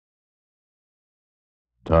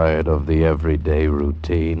Tired of the everyday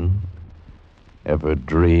routine? Ever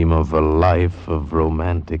dream of a life of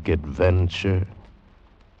romantic adventure?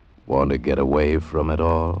 Want to get away from it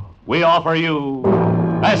all? We offer you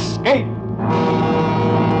Escape!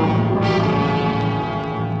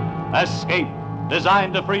 Escape,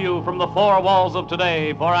 designed to free you from the four walls of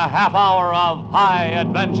today for a half hour of high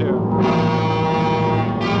adventure.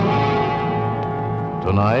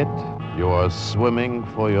 Tonight, you are swimming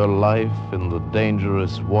for your life in the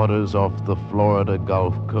dangerous waters off the Florida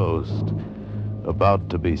Gulf Coast, about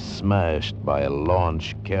to be smashed by a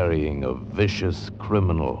launch carrying a vicious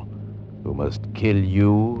criminal who must kill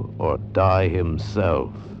you or die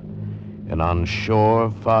himself. And on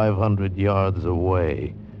shore, 500 yards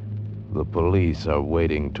away, the police are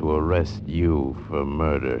waiting to arrest you for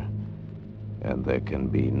murder. And there can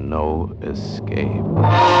be no escape.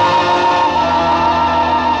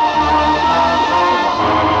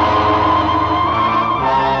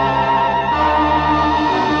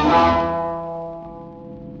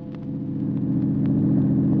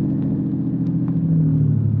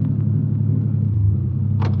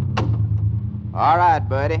 All right,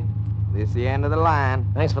 buddy. This is the end of the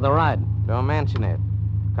line. Thanks for the ride. Don't mention it.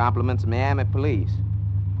 Compliments of Miami Police.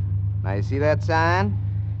 Now, you see that sign?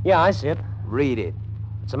 Yeah, I see it. Read it.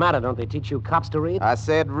 What's the matter? Don't they teach you cops to read? I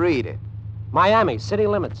said read it. Miami, city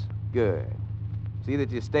limits. Good. See that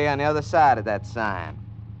you stay on the other side of that sign.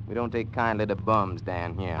 We don't take kindly to bums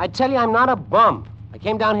down here. I tell you, I'm not a bum. I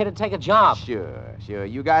came down here to take a job. Sure.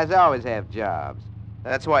 You guys always have jobs.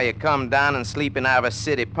 That's why you come down and sleep in our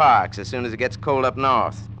city parks as soon as it gets cold up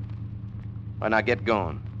north. Why not get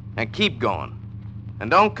going? And keep going. And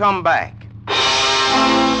don't come back.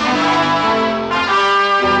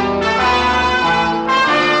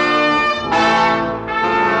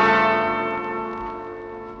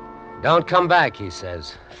 Don't come back, he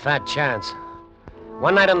says. Fat chance.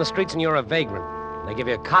 One night on the streets and you're a vagrant. They give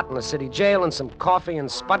you a cot in the city jail and some coffee and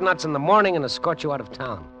spud nuts in the morning and escort you out of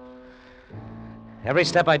town. Every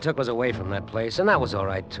step I took was away from that place, and that was all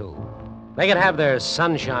right, too. They could have their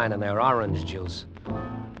sunshine and their orange juice.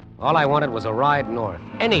 All I wanted was a ride north,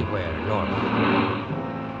 anywhere north.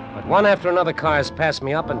 But one after another cars passed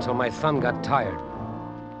me up until my thumb got tired.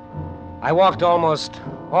 I walked almost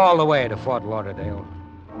all the way to Fort Lauderdale.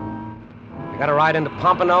 I got a ride into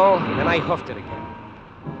Pompano, and then I hoofed it again.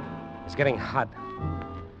 It was getting hot.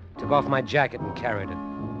 Took off my jacket and carried it.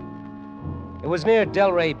 It was near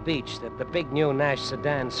Delray Beach that the big new Nash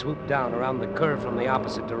sedan swooped down around the curve from the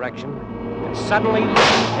opposite direction, and suddenly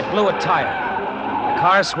it blew a tire. The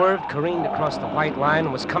car swerved, careened across the white line,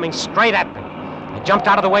 and was coming straight at me. I jumped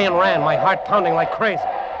out of the way and ran, my heart pounding like crazy.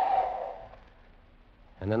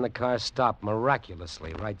 And then the car stopped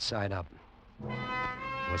miraculously, right side up.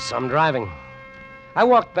 It was some driving. I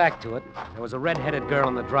walked back to it. There was a red-headed girl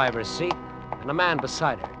in the driver's seat and a man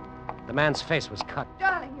beside her. The man's face was cut.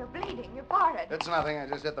 Darling, you're bleeding. Your forehead. It's nothing. I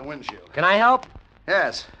just hit the windshield. Can I help?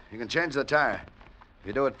 Yes. You can change the tire. If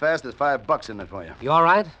you do it fast, there's $5 in it for you. You all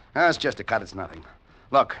right? It's just a cut. It's nothing.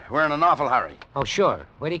 Look, we're in an awful hurry. Oh, sure.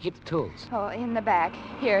 Where do you keep the tools? Oh, in the back.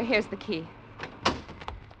 Here's the key.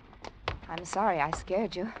 I'm sorry I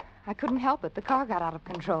scared you. I couldn't help it. The car got out of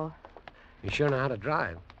control. You sure know how to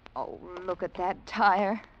drive. Oh, look at that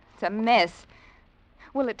tire. It's a mess.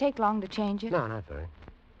 Will it take long to change it? No, not very.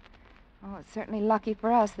 Oh, it's certainly lucky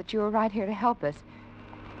for us that you were right here to help us.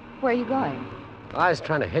 Where are you going? Well, I was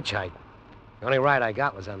trying to hitchhike. The only ride I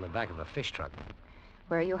got was on the back of a fish truck.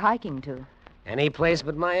 Where are you hiking to? Any place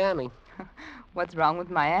but Miami. What's wrong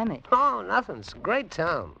with Miami? Oh, nothing. It's a great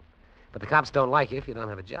town. But the cops don't like you if you don't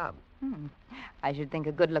have a job. I should think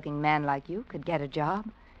a good-looking man like you could get a job.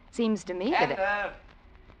 Seems to me that...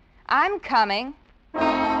 I'm coming.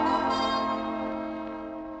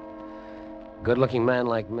 Good-looking man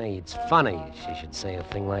like me. It's funny she should say a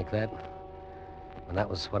thing like that. And that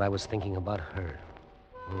was what I was thinking about her.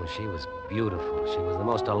 Oh, she was beautiful. She was the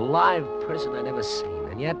most alive person I'd ever seen.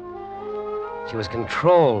 And yet, she was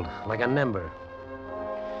controlled like an ember.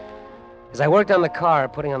 As I worked on the car,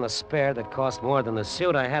 putting on the spare that cost more than the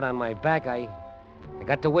suit I had on my back, I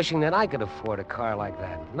got to wishing that I could afford a car like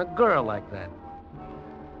that, and a girl like that.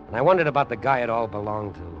 And I wondered about the guy it all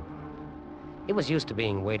belonged to. He was used to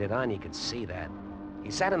being waited on, you could see that.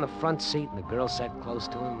 He sat in the front seat, and the girl sat close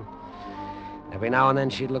to him. Every now and then,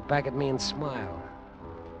 she'd look back at me and smile.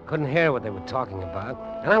 Couldn't hear what they were talking about,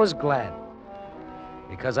 and I was glad.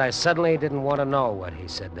 Because I suddenly didn't want to know what he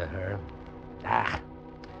said to her.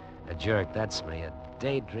 A jerk, that's me, a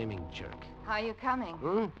daydreaming jerk. How are you coming?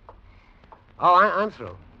 Oh, I'm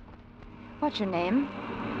through. What's your name?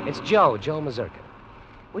 It's Joe Mazurka.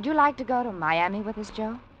 Would you like to go to Miami with us,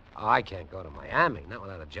 Joe? Oh, I can't go to Miami, not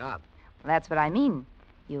without a job. That's what I mean.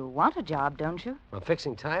 You want a job, don't you? I'm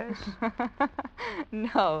fixing tires?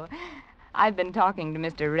 No. I've been talking to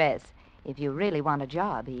Mr. Ress. If you really want a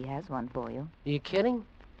job, he has one for you. Are you kidding?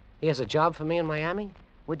 He has a job for me in Miami?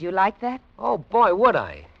 Would you like that? Oh, boy, would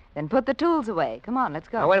I. Then put the tools away. Come on, let's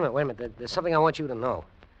go. Now, wait a minute. There's something I want you to know.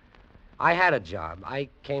 I had a job. I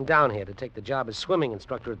came down here to take the job as swimming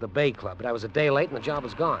instructor at the Bay Club, but I was a day late and the job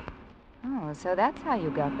was gone. Oh, so that's how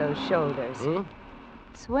you got those shoulders.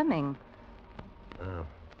 Swimming. Oh.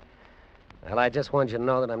 Well, I just wanted you to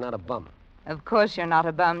know that I'm not a bum. Of course you're not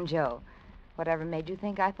a bum, Joe. Whatever made you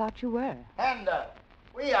think I thought you were? And,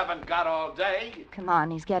 we haven't got all day. Come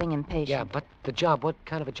on, he's getting impatient. Yeah, but the job, what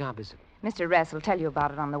kind of a job is it? Mr. Ress will tell you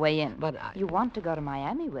about it on the way in. But You want to go to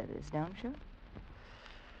Miami with us, don't you?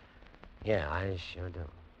 Yeah, I sure do.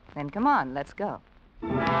 Then come on, let's go.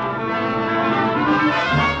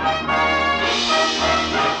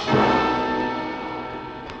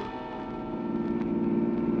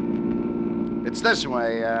 It's this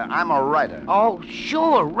way. I'm a writer. Oh,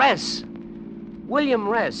 sure, Ress. William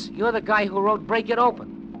Ress. You're the guy who wrote Break It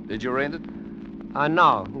Open. Did you read it?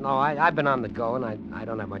 No. I've been on the go, and I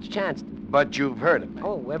don't have much chance. But you've heard of me.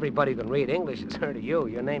 Oh, everybody who can read English has heard of you.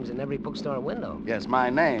 Your name's in every bookstore window. Yes, my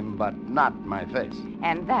name, but not my face.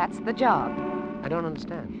 And that's the job. I don't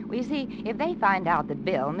understand. Well, you see, if they find out that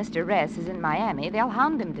Bill, Mr. Ress, is in Miami, they'll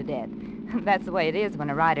hound him to death. That's the way it is when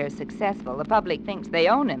a writer is successful. The public thinks they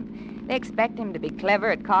own him. They expect him to be clever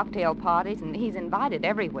at cocktail parties, and he's invited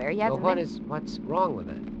everywhere. He hasn't Well, been- what's wrong with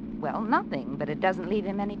that? Well, nothing, but it doesn't leave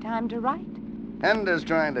him any time to write. Hender's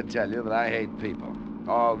trying to tell you that I hate people.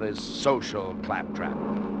 All this social claptrap.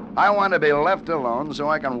 I want to be left alone so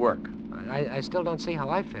I can work. I still don't see how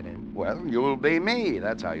I fit in. Well, you'll be me.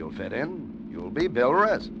 That's how you'll fit in. You'll be Bill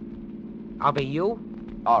Ress. I'll be you?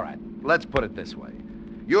 All right, let's put it this way.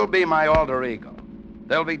 You'll be my alter ego.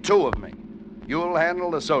 There'll be two of me. You'll handle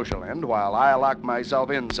the social end while I lock myself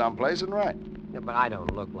in someplace and write. Yeah, but I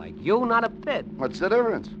don't look like you, not a bit. What's the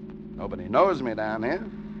difference? Nobody knows me down here.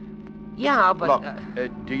 Yeah, but...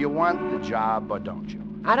 Look, do you want the job or don't you?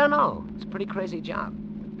 I don't know. It's a pretty crazy job.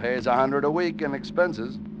 Pays $100 a week in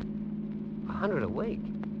expenses. $100 a week?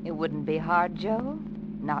 It wouldn't be hard, Joe.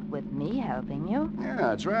 Not with me helping you. Yeah,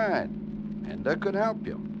 that's right. Hender could help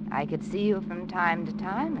you. I could see you from time to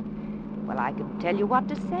time, and, well, I could tell you what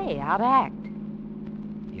to say, how to act.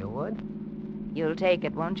 You would? You'll take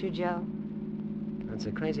it, won't you, Joe? That's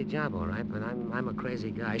a crazy job, all right, but I'm a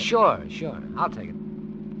crazy guy. Sure. I'll take it.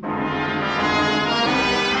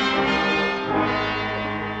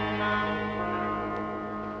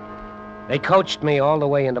 They coached me all the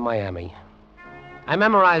way into Miami. I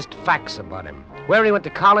memorized facts about him. Where he went to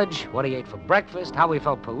college, what he ate for breakfast, how he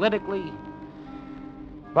felt politically.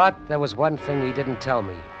 But there was one thing he didn't tell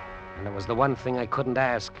me, and it was the one thing I couldn't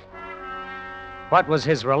ask. What was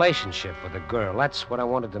his relationship with the girl? That's what I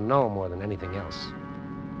wanted to know more than anything else.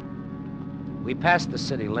 We passed the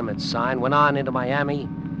city limits sign, went on into Miami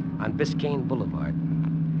on Biscayne Boulevard.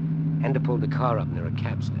 Hender pulled the car up near a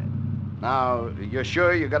cab stand. Now, you're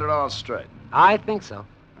sure you got it all straight? I think so.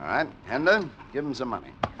 All right, Hender, give him some money.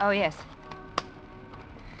 Oh, yes.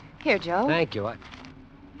 Here, Joe. Thank you.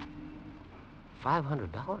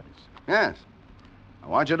 $500? Yes. I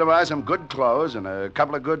want you to buy some good clothes and a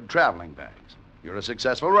couple of good traveling bags. You're a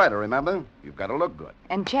successful writer, remember? You've got to look good.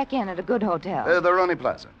 And check in at a good hotel. The Ronnie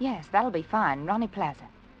Plaza. Yes, that'll be fine. Ronnie Plaza.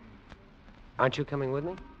 Aren't you coming with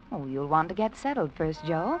me? Oh, you'll want to get settled first,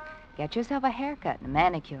 Joe. Get yourself a haircut and a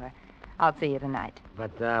manicure. I'll see you tonight.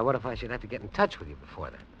 But what if I should have to get in touch with you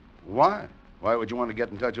before that? Why? Why would you want to get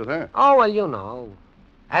in touch with her? Oh, well, you know.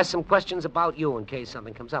 Ask some questions about you in case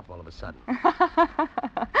something comes up all of a sudden.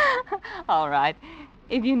 All right.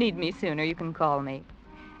 If you need me sooner, you can call me.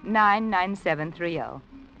 99730.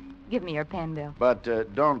 Give me your pen, Bill. But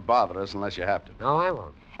don't bother us unless you have to. No, I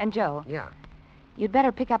won't. And, Joe, Yeah. you'd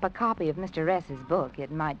better pick up a copy of Mr. Ress's book.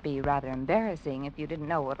 It might be rather embarrassing if you didn't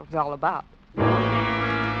know what it was all about.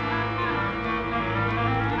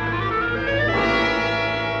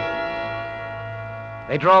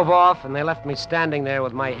 They drove off, and they left me standing there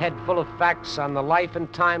with my head full of facts on the life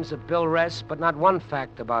and times of Bill Ress, but not one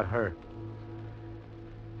fact about her.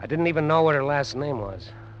 I didn't even know what her last name was.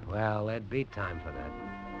 Well, there'd be time for that.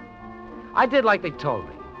 I did like they told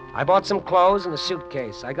me. I bought some clothes and a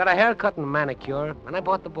suitcase. I got a haircut and a manicure, and I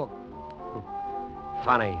bought the book.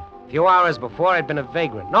 Funny. A few hours before, I'd been a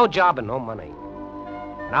vagrant. No job and no money.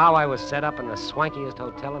 Now I was set up in the swankiest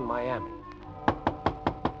hotel in Miami.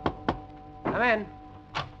 Come in.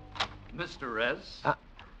 Mr. Ress?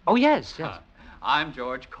 Oh, yes. I'm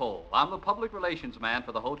George Cole. I'm the public relations man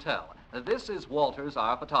for the hotel. This is Walters,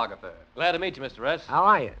 our photographer. Glad to meet you, Mr. Ress. How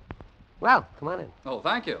are you? Well, come on in. Oh,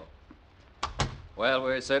 thank you. Well,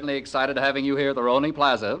 we're certainly excited having you here at the Roney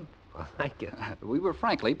Plaza. Well, thank you. We were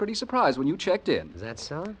frankly pretty surprised when you checked in. Is that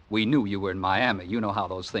so? We knew you were in Miami. You know how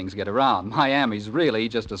those things get around. Miami's really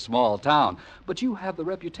just a small town. But you have the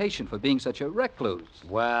reputation for being such a recluse.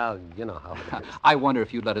 Well, you know how it is. I wonder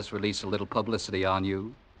if you'd let us release a little publicity on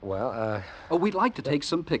you. Well, Oh, we'd like to take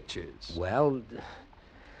some pictures. well...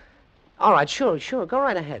 All right, sure. Go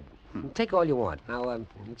right ahead. Take all you want. Now,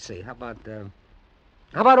 let's see. How about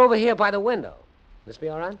over here by the window? This be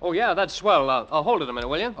all right? Oh, yeah, that's swell. Hold it a minute,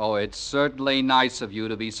 will you? Oh, it's certainly nice of you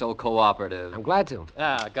to be so cooperative. I'm glad to.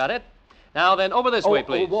 Got it. Now then, over this way,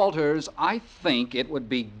 please. Walters, I think it would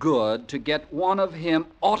be good to get one of him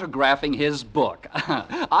autographing his book.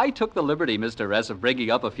 I took the liberty, Mr. Ress, of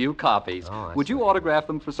bringing up a few copies. Oh, Would you autograph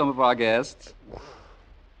them for some of our guests?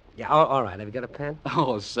 Yeah, all right. Have you got a pen?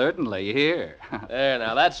 Oh, certainly. Here. There,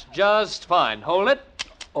 now, that's just fine. Hold it.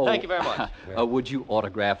 Oh, Thank you very much. Would you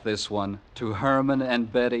autograph this one to Herman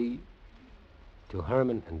and Betty? To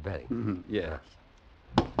Herman and Betty. Yes.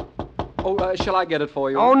 Oh, shall I get it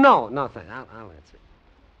for you? Oh, no, thanks. I'll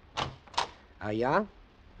answer. Yeah?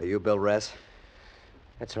 Are you Bill Ress?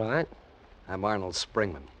 That's right. I'm Arnold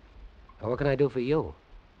Springman. Well, what can I do for you?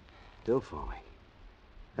 Do for me.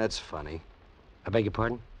 That's funny. I beg your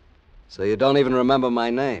pardon? So you don't even remember my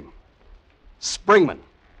name. Springman.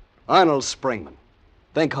 Arnold Springman.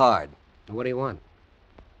 Think hard. What do you want?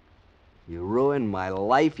 You ruined my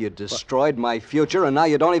life, you destroyed my future, and now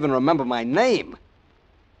you don't even remember my name.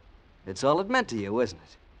 It's all it meant to you, isn't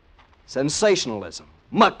it? Sensationalism.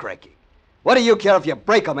 Muckraking. What do you care if you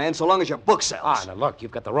break a man so long as your book sells? Ah, now look,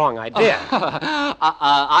 you've got the wrong idea.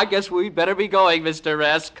 I guess we'd better be going, Mr.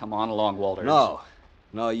 Ress. Come on along, Walters.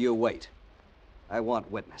 No, you wait. I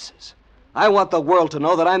want witnesses. I want the world to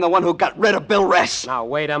know that I'm the one who got rid of Bill Ress. Now,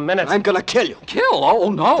 wait a minute. I'm gonna kill you. Kill? Oh,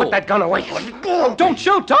 no. Put that gun away. Oh, don't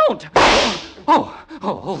shoot, don't.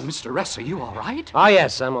 Oh, Mr. Ress, are you all right? Oh,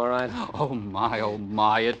 yes, I'm all right. Oh,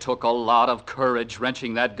 my. It took a lot of courage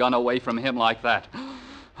wrenching that gun away from him like that.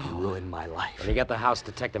 You ruined my life. When you get the house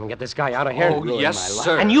detective and get this guy out of here. Oh, yes,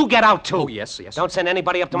 sir. And you get out, too. Oh, yes. Don't send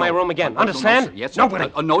anybody up to my room again. No, Understand? No, sir. Yes, sir. Nobody.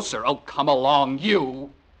 No, sir. Oh, come along,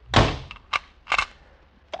 you.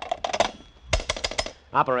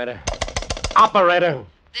 Operator.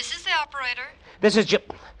 This is the operator. This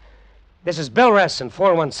is Bill Ress in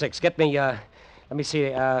 416. Get me, let me see,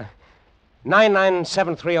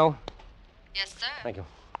 99730. Yes, sir. Thank you.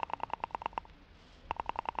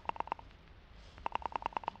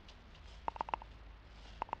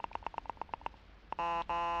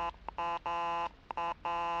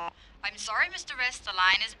 I'm sorry, Mr. Ress, the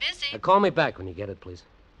line is busy. Call me back when you get it, please.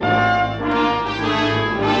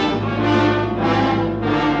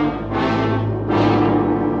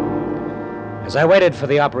 As I waited for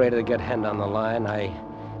the operator to get hand on the line, I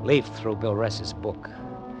leafed through Bill Ress's book.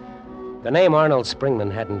 The name Arnold Springman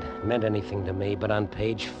hadn't meant anything to me, but on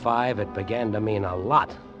page 5 it began to mean a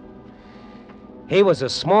lot. He was a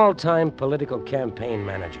small-time political campaign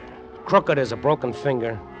manager, crooked as a broken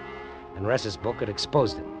finger, and Ress's book had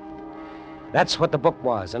exposed him. That's what the book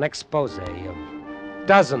was, an expose of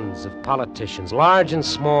dozens of politicians, large and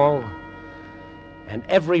small, and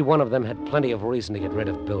every one of them had plenty of reason to get rid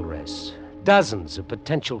of Bill Ress. Dozens of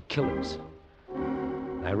potential killers.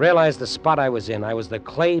 I realized the spot I was in. I was the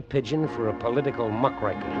clay pigeon for a political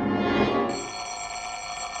muckraker.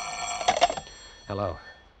 Hello.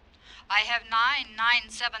 I have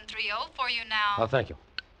 99730 for you now. Oh, thank you.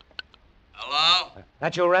 Hello?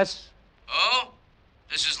 That you, Ress? Oh?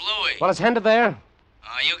 This is Louis. Well, is Henda there?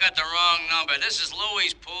 You got the wrong number. This is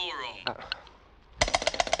Louis's pool room.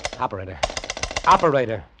 Operator.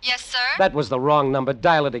 Yes, sir? That was the wrong number.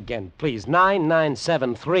 Dial it again, please.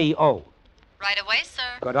 99730. Right away, sir.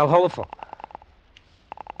 Good, I'll hold the phone.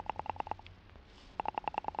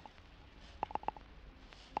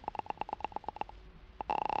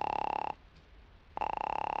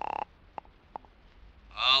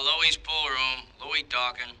 Louis's pool room. Louis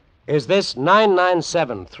talking. Is this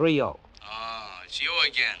 99730? Oh, it's you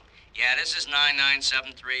again. Yeah, this is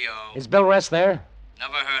 99730. Is Bill Ress there?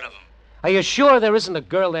 Never heard of him. Are you sure there isn't a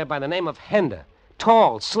girl there by the name of Henda?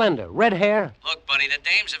 Tall, slender, red hair? Look, buddy, the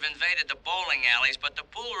dames have invaded the bowling alleys, but the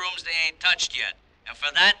pool rooms they ain't touched yet. And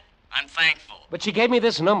for that, I'm thankful. But she gave me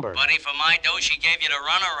this number. Buddy, for my dough, she gave you the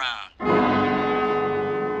runaround.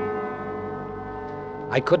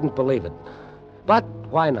 I couldn't believe it. But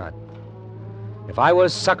why not? If I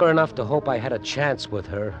was sucker enough to hope I had a chance with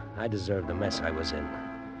her, I deserved the mess I was in.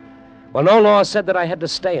 Well, no law said that I had to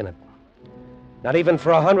stay in it. Not even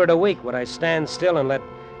for $100 a week would I stand still and let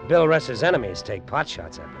Bill Ress's enemies take pot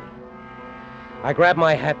shots at me. I grabbed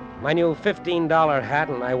my hat, my new $15 hat,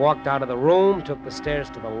 and I walked out of the room, took the stairs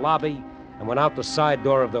to the lobby, and went out the side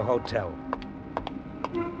door of the hotel.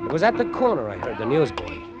 It was at the corner I heard the newsboy.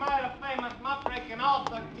 Murder famous muckraking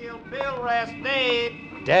author killed Bill Ress dead.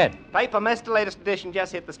 Dead? Paper missed the latest edition,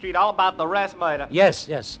 just hit the street, all about the Ress murder. Yes.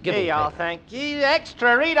 Give Here me y'all, paper. thank you.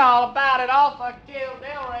 Extra, read all about it. Author killed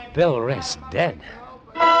Bill Ress dead.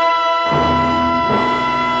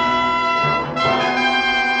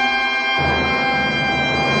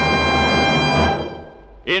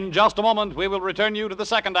 In just a moment, we will return you to the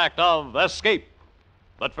second act of Escape.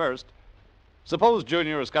 But first, suppose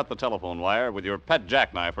Junior has cut the telephone wire with your pet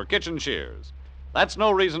jackknife or kitchen shears. That's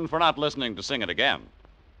no reason for not listening to Sing It Again.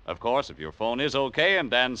 Of course, if your phone is okay and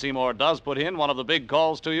Dan Seymour does put in one of the big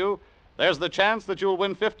calls to you, there's the chance that you'll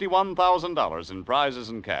win $51,000 in prizes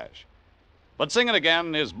and cash. But Sing It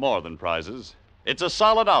Again is more than prizes. It's a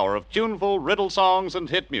solid hour of tuneful riddle songs and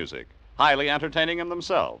hit music, highly entertaining in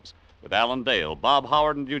themselves, with Alan Dale, Bob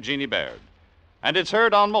Howard, and Eugenie Baird. And it's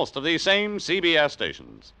heard on most of these same CBS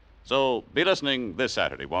stations. So be listening this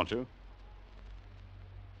Saturday, won't you?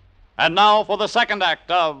 And now for the second act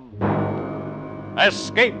of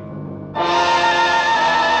Escape.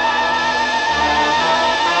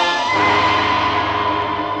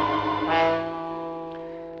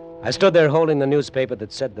 I stood there holding the newspaper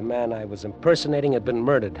that said the man I was impersonating had been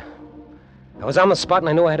murdered. I was on the spot and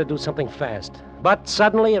I knew I had to do something fast. But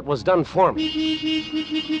suddenly it was done for me.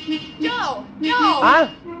 Joe! Huh?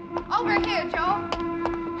 Over here, Joe!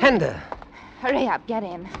 Henda, Hurry up, get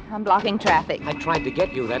in. I'm blocking traffic. I tried to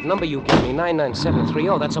get you. That number you gave me,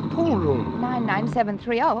 99730, that's a pool room.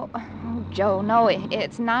 99730. Oh, Joe, no,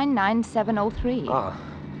 it's 99703. Oh.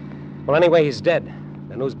 Well, anyway, he's dead.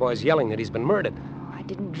 The newsboy's yelling that he's been murdered. I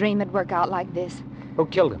didn't dream it'd work out like this. Who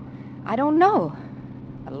killed him? I don't know.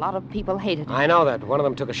 A lot of people hated him. I know that. One of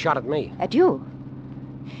them took a shot at me. At you?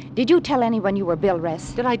 Did you tell anyone you were Bill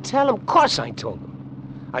Ress? Did I tell him? Of course I told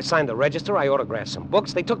them. I signed the register, I autographed some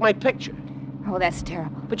books, they took my picture. Oh, that's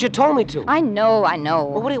terrible. But you told me to. I know.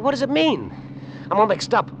 Well, what does it mean? I'm all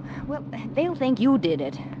mixed up. Well, they'll think you did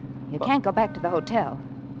it. You can't go back to the hotel.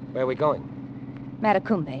 Where are we going?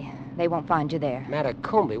 Matecumbe. They won't find you there.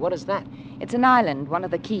 Matecumbe? What is that? It's an island, one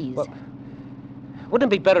of the keys. Well,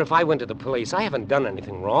 wouldn't it be better if I went to the police? I haven't done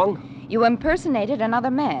anything wrong. You impersonated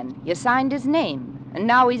another man. You signed his name. And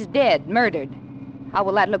now he's dead, murdered. How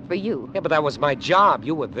will that look for you? Yeah, but that was my job.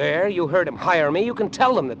 You were there. You heard him hire me. You can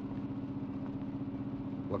tell them that...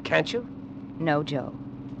 Well, can't you? No, Joe.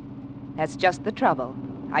 That's just the trouble.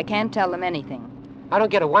 I can't tell them anything. I don't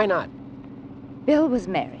get it. Why not? Bill was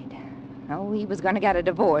married. Oh, he was going to get a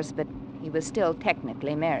divorce, but he was still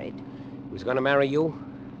technically married. He was going to marry you?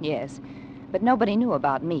 Yes, but nobody knew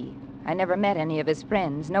about me. I never met any of his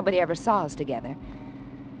friends. Nobody ever saw us together.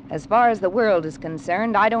 As far as the world is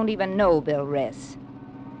concerned, I don't even know Bill Ress.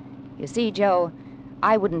 You see, Joe,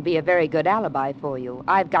 I wouldn't be a very good alibi for you.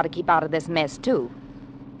 I've got to keep out of this mess, too.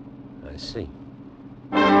 I see.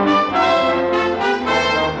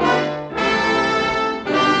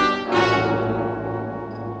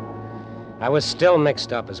 I was still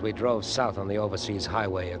mixed up as we drove south on the overseas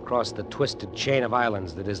highway across the twisted chain of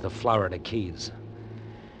islands that is the Florida Keys.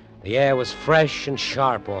 The air was fresh and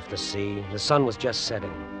sharp off the sea. The sun was just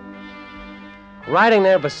setting. Riding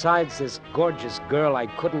there beside this gorgeous girl, I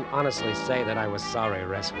couldn't honestly say that I was sorry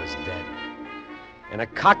Ress was dead. In a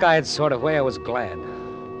cockeyed sort of way, I was glad.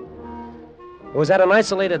 It was at an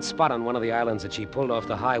isolated spot on one of the islands that she pulled off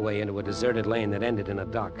the highway into a deserted lane that ended in a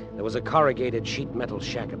dock. There was a corrugated sheet metal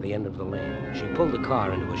shack at the end of the lane. She pulled the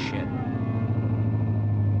car into a shed.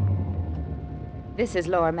 This is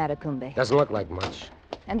Lower Matecumbe. Doesn't look like much.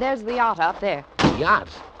 And there's the yacht out there. Yacht?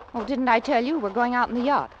 Oh, didn't I tell you? We're going out in the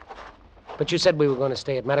yacht. But you said we were going to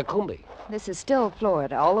stay at Matecumbe. This is still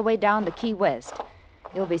Florida, all the way down to Key West.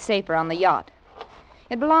 You'll be safer on the yacht.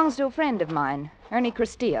 It belongs to a friend of mine, Ernie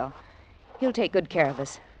Castillo. He'll take good care of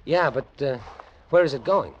us. Yeah, but where is it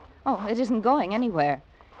going? Oh, it isn't going anywhere.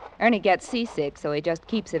 Ernie gets seasick, so he just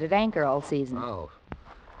keeps it at anchor all season. Oh.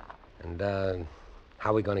 And how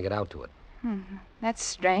are we going to get out to it? That's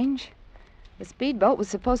strange. The speedboat was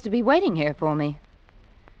supposed to be waiting here for me.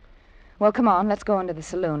 Well, come on, let's go into the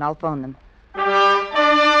saloon. I'll phone them.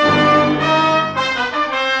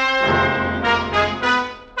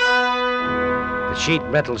 The sheet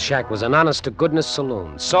metal shack was an honest-to-goodness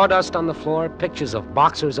saloon. Sawdust on the floor, pictures of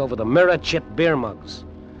boxers over the mirror, chipped beer mugs.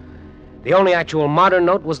 The only actual modern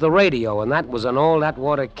note was the radio, and that was an old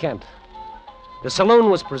Atwater Kent. The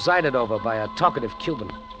saloon was presided over by a talkative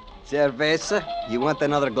Cuban. Cerveza? You want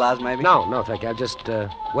another glass, maybe? No, thank you. I'm just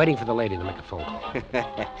waiting for the lady to make a phone call.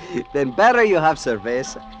 Then better you have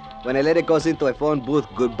cerveza. When a lady goes into a phone booth,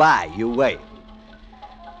 goodbye, you wait.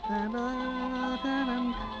 I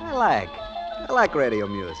like radio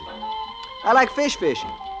music. I like fish fishing.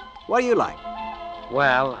 What do you like?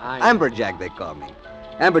 Well, Amberjack, they call me.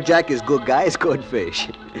 Amberjack is good guy, is good fish.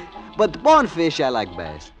 But bonefish I like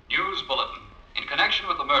best. News bulletin. In connection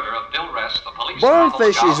with the murder of Bill Rest, the police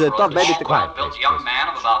Bonefish is a tough baby to quiet. Built young man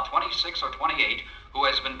of about 26 or 28 who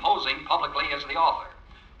has been posing publicly as the author.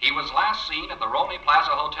 He was last seen at the Rome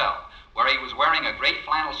Plaza Hotel, where he was wearing a gray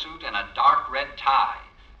flannel suit and a dark red tie.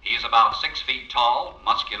 He is about 6 feet tall,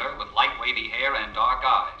 muscular, with light wavy hair and dark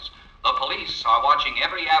eyes. The police are watching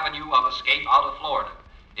every avenue of escape out of Florida.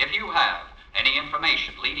 If you have any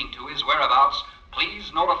information leading to his whereabouts,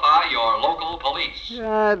 please notify your local police.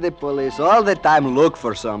 The police all the time look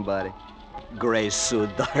for somebody. Gray suit,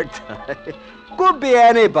 dark tie. Could be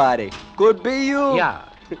anybody. Could be you. Yeah.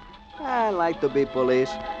 I like to be police.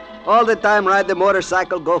 All the time ride the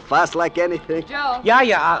motorcycle, go fast like anything. Joe.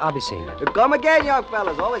 Yeah, I'll be seeing you. Come again, young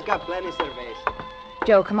fellas. Always got plenty of surveys.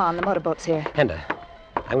 Joe, come on. The motorboat's here. Henda,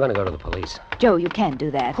 I'm going to go to the police. Joe, you can't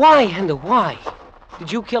do that. Why, Henda, why?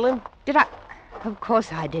 Did you kill him? Did I? Of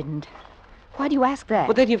course I didn't. Why do you ask that?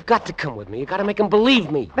 Well, then you've got to come with me. You've got to make him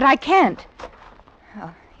believe me. But I can't.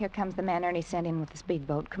 Oh, here comes the man Ernie sent in with the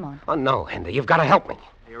speedboat. Come on. Oh, no, Henda, you've got to help me.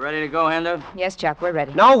 You ready to go, Hender? Yes, Chuck, we're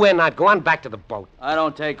ready. No, we're not. Go on back to the boat. I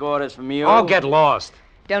don't take orders from you. Oh, get lost.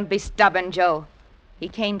 Don't be stubborn, Joe. He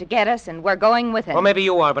came to get us, and we're going with him. Well, maybe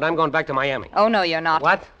you are, but I'm going back to Miami. Oh, no, you're not.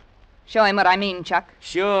 What? Show him what I mean, Chuck.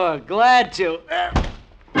 Sure, glad to.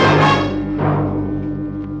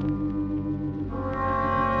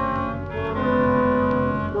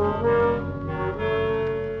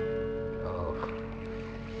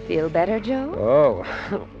 Feel better, Joe?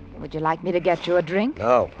 Oh. Would you like me to get you a drink?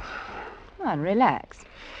 No. Come on, relax.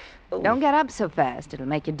 Don't get up so fast. It'll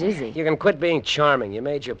make you dizzy. You can quit being charming. You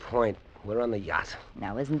made your point. We're on the yacht.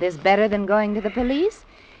 Now, isn't this better than going to the police?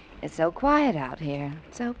 It's so quiet out here.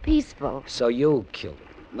 So peaceful. So you killed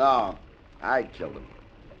him. No, I killed him.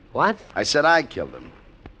 What? I said I killed him.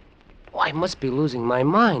 Oh, I must be losing my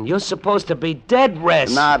mind. You're supposed to be dead,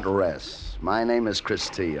 Ress. Not Ress. My name is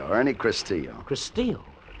Cristillo, Ernie Cristillo. Cristillo?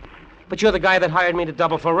 But you're the guy that hired me to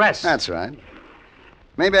double for Ress. That's right.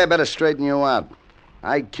 Maybe I better straighten you out.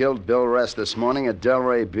 I killed Bill Rest this morning at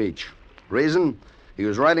Delray Beach. Reason? He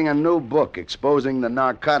was writing a new book exposing the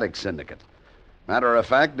narcotics syndicate. Matter of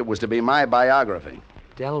fact, it was to be my biography.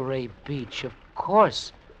 Delray Beach, of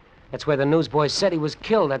course. That's where the newsboys said he was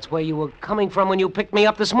killed. That's where you were coming from when you picked me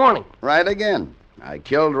up this morning. Right again. I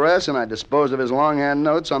killed Rest and I disposed of his longhand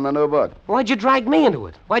notes on the new book. Why'd you drag me into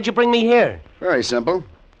it? Why'd you bring me here? Very simple.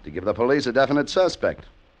 To give the police a definite suspect.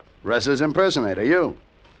 Ress's impersonator, you.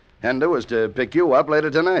 Henda was to pick you up later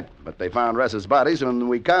tonight, but they found Ress's body sooner than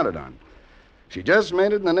we counted on. She just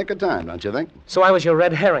made it in the nick of time, don't you think? So I was your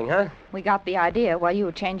red herring, huh? We got the idea while you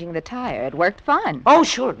were changing the tire. It worked fine. Oh,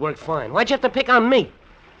 sure, it worked fine. Why'd you have to pick on me?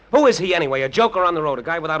 Who is he anyway? A joker on the road, a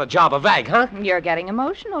guy without a job, a vag, huh? You're getting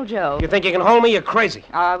emotional, Joe. You think you can hold me? You're crazy.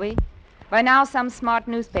 Are we? By now, some smart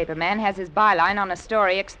newspaper man has his byline on a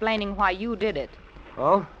story explaining why you did it.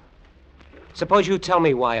 Oh? Suppose you tell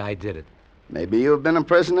me why I did it. Maybe you've been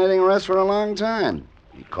impersonating Ress for a long time.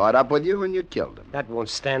 He caught up with you and you killed him. That won't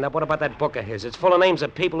stand up. What about that book of his? It's full of names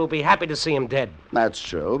of people who'd be happy to see him dead. That's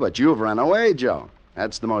true, but you've run away, Joe.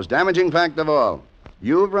 That's the most damaging fact of all.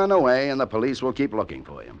 You've run away and the police will keep looking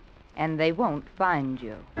for you. And they won't find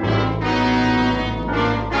you.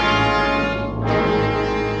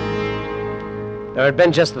 There had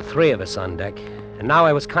been just the three of us on deck, and now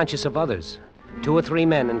I was conscious of others. 2 or 3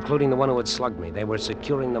 men, including the one who had slugged me. They were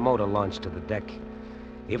securing the motor launch to the deck.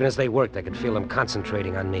 Even as they worked, I could feel them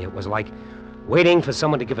concentrating on me. It was like waiting for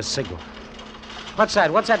someone to give a signal. What's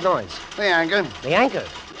that? What's that noise? The anchor. The anchor?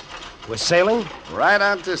 We're sailing? Right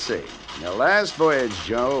out to sea. Your last voyage,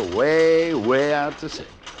 Joe. Way, way out to sea.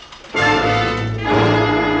 The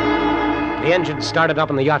engine started up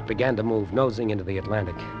and the yacht began to move, nosing into the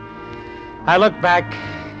Atlantic. I looked back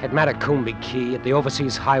at Matecumbe Key, at the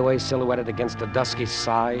overseas highway silhouetted against a dusky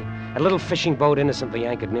sky, at a little fishing boat innocently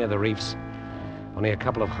anchored near the reefs, only a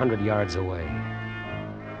couple of 100 yards away.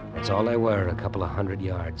 That's all they were, a couple of 100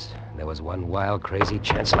 yards. There was one wild, crazy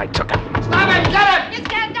chance, and I took it. Stop it! Get it! It's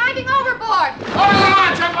diving overboard! Over the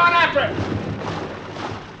launch! Jump on after it!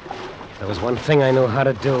 If there was one thing I knew how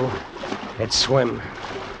to do, it's swim.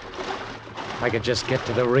 If I could just get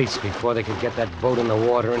to the reefs before they could get that boat in the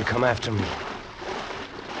water and come after me.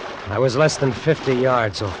 I was less than 50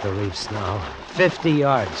 yards off the reefs now. 50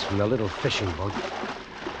 yards from the little fishing boat.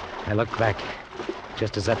 I looked back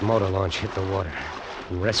just as that motor launch hit the water.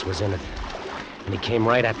 And Ress was in it. And he came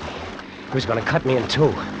right at me. He was going to cut me in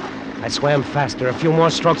two. I swam faster. A few more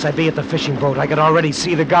strokes, I'd be at the fishing boat. I could already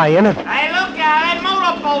see the guy in it. Hey, look out, that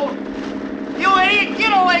motorboat! You idiot,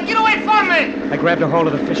 get away from me! I grabbed a hold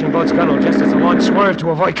of the fishing boat's gunwale just as the launch swerved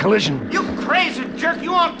to avoid collision. You crazy jerk,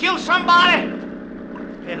 you want to kill somebody?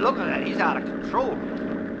 Hey, look at that, he's out of control.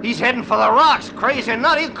 He's heading for the rocks, crazy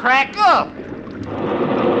nut, he'll crack up.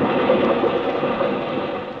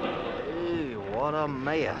 Hey, what a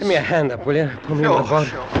mess. Give me a hand up, will you? Pull me in the boat.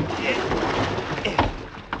 Sure.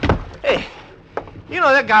 Hey, you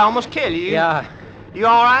know that guy almost killed you. Yeah. You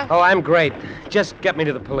all right? Oh, I'm great. Just get me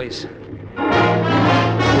to the police.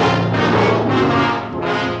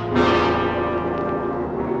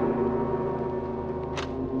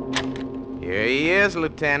 Here he is,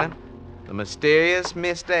 Lieutenant. The mysterious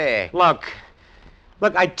Mr. X. Look,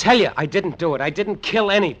 I tell you, I didn't do it. I didn't kill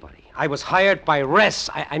anybody. I was hired by Ress.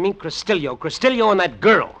 I mean Castillo. Castillo and that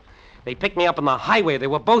girl. They picked me up on the highway. They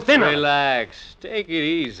were both in it. Relax. Take it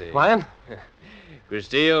easy. What?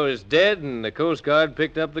 Castillo is dead, and the Coast Guard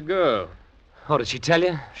picked up the girl. Oh, did she tell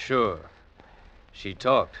you? Sure. She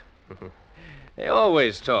talked. They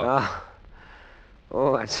always talk.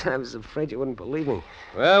 Oh, I was afraid you wouldn't believe me.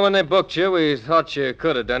 Well, when they booked you, we thought you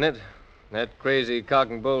could have done it. That crazy cock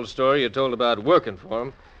and bull story you told about working for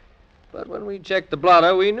him. But when we checked the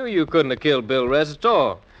blotter, we knew you couldn't have killed Bill Ress at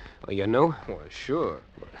all. Oh, you knew? Well, sure.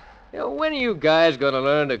 When are you guys going to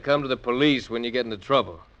learn to come to the police when you get into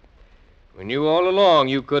trouble? We knew all along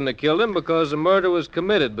you couldn't have killed him because the murder was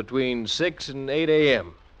committed between 6 and 8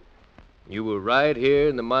 a.m. You were right here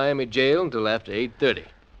in the Miami jail until after 8:30.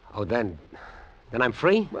 Oh, then I'm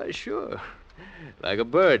free? Why, sure. Like a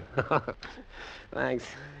bird. Thanks.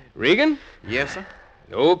 Regan? Yes, sir?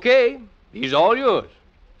 Okay. He's all yours.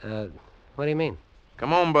 What do you mean?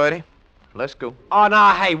 Come on, buddy. Let's go. Oh, no,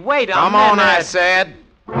 hey, wait a minute. Come on, I said.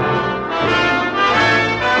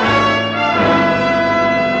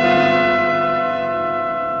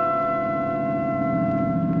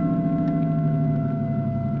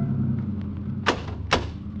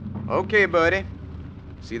 Okay, buddy.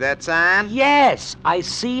 See that sign? Yes, I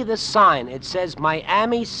see the sign. It says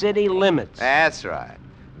Miami City Limits. That's right.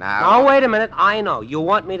 Now, wait a minute. I know. You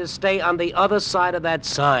want me to stay on the other side of that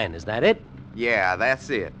sign. Is that it? Yeah, that's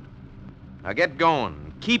it. Now get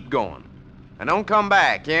going. Keep going. And don't come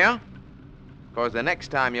back, yeah? Because the next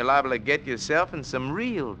time you're liable to get yourself in some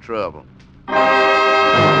real trouble.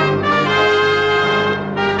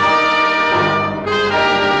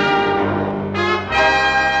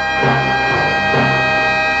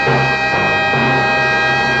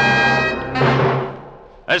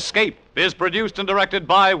 Escape is produced and directed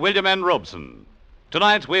by William N. Robeson.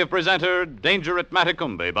 Tonight we have presented Danger at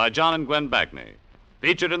Matecumbe by John and Gwen Bagney.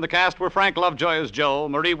 Featured in the cast were Frank Lovejoy as Joe,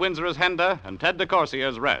 Marie Windsor as Henda, and Ted DeCourcy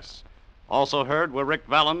as Ress. Also heard were Rick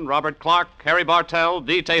Vallon, Robert Clark, Harry Bartell,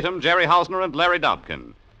 Dee Tatum, Jerry Hausner, and Larry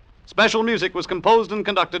Dobkin. Special music was composed and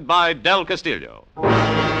conducted by Del Castillo.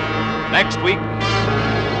 Next week...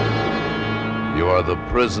 You are the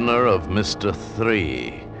prisoner of Mr.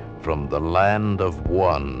 3 from the land of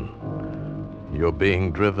 1. You're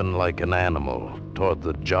being driven like an animal toward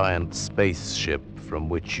the giant spaceship from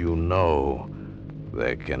which you know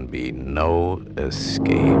there can be no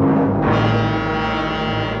escape.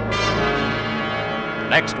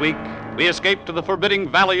 Next week, we escape to the forbidding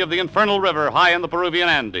valley of the Infernal River high in the Peruvian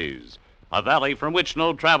Andes, a valley from which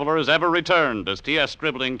no traveler has ever returned, as T.S.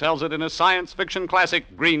 Scribbling tells it in his science fiction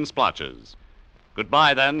classic, Green Splotches.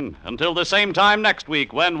 Goodbye, then, until the same time next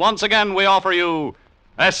week, when once again we offer you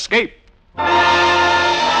Escape.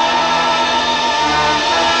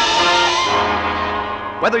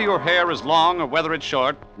 Whether your hair is long or whether it's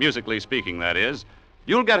short, musically speaking, that is,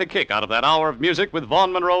 you'll get a kick out of that hour of music with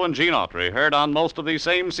Vaughn Monroe and Gene Autry, heard on most of these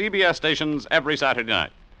same CBS stations every Saturday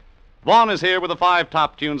night. Vaughn is here with the 5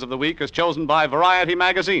 top tunes of the week as chosen by Variety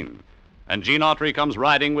magazine, and Gene Autry comes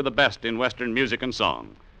riding with the best in Western music and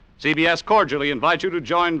song. CBS cordially invites you to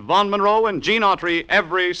join Vaughn Monroe and Gene Autry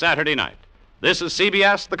every Saturday night. This is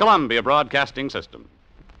CBS, the Columbia Broadcasting System.